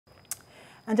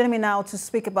And joining me now to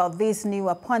speak about these new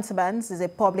appointments is a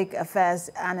public affairs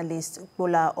analyst,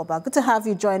 Gbola Oba. Good to have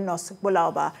you join us, Gbola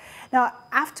Oba. Now,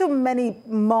 after many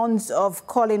months of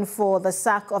calling for the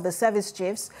sack of the service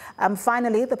chiefs,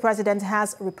 finally the president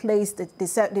has replaced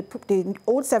the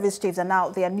old service chiefs, and now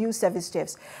they are new service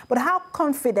chiefs. But how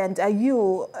confident are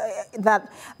you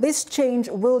that this change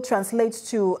will translate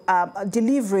to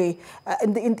delivery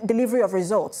of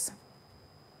results?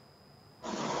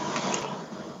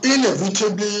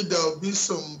 Inevitably, there will be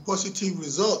some positive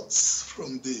results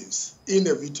from this,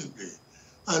 inevitably.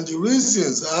 And the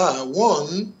reasons are,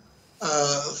 one,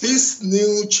 these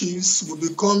new chiefs will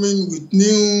be coming with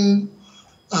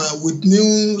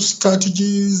new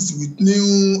strategies, with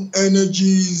new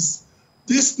energies.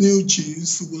 These new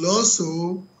chiefs will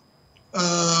also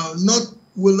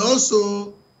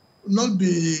not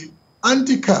be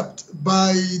handicapped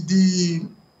by the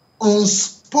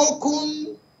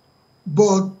unspoken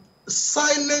but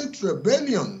silent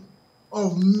rebellion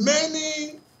of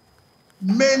many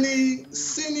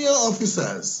senior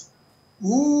officers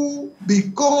who,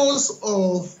 because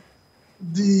of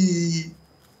the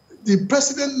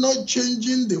president not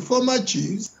changing the former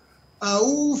chiefs,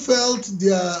 who felt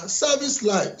their service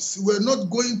lives were not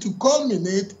going to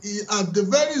culminate at the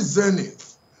very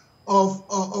zenith of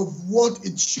what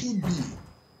it should be.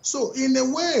 So in a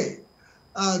way,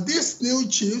 these new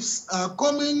chiefs are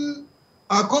coming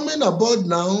aboard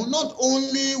now, not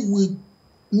only with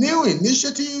new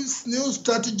initiatives, new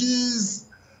strategies,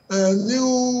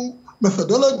 new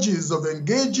methodologies of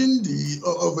engaging the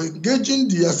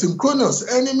asynchronous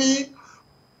enemy,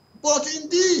 but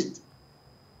indeed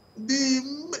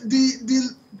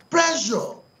the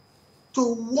pressure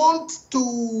to want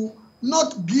to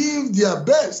not give their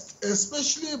best,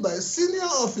 especially by senior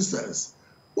officers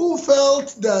who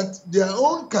felt that their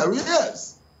own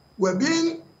careers were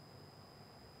being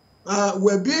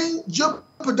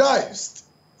jeopardized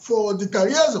for the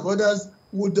careers of others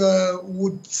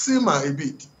would simmer a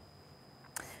bit.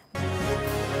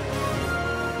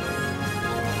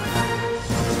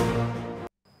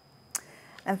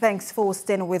 And thanks for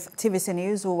staying with TVC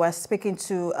News. We were speaking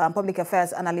to public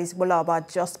affairs analyst Gbola Oba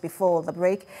just before the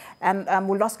break, and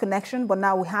we lost connection, but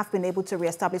now we have been able to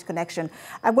reestablish connection.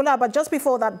 Gbola Oba, just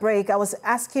before that break, I was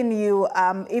asking you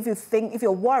if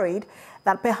you're worried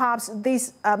that perhaps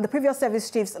the previous service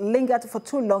chiefs lingered for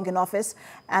too long in office,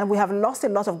 and we have lost a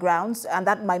lot of grounds, and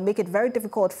that might make it very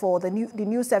difficult for the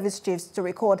new service chiefs to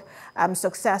record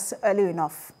success early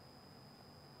enough.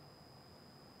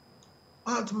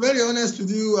 To be very honest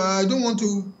with you, I don't want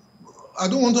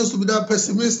us to be that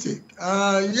pessimistic.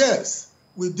 Yes,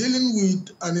 we're dealing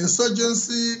with an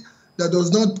insurgency that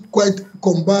does not quite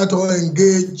combat or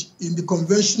engage in the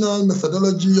conventional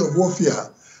methodology of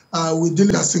warfare. We're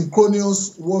dealing with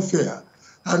asynchronous warfare.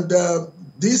 And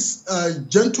these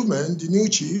gentlemen, the new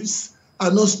chiefs,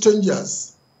 are no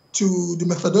strangers to the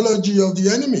methodology of the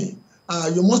enemy.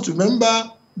 You must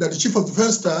remember that the chief of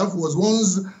defense staff was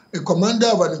once a commander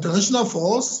of an international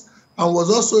force and was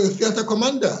also a theater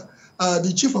commander.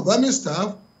 The chief of army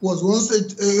staff was once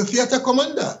a theater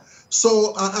commander.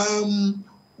 So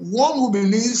one who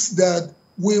believes that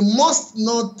we must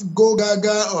not go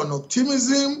gaga on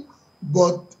optimism,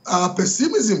 but our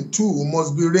pessimism too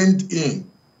must be reined in.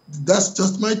 That's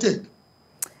just my take.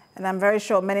 And I'm very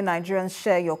sure many Nigerians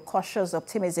share your cautious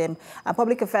optimism.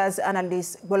 Public affairs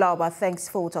analyst Gbola Oba, thanks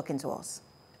for talking to us.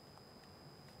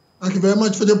 Thank you very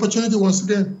much for the opportunity once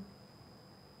again.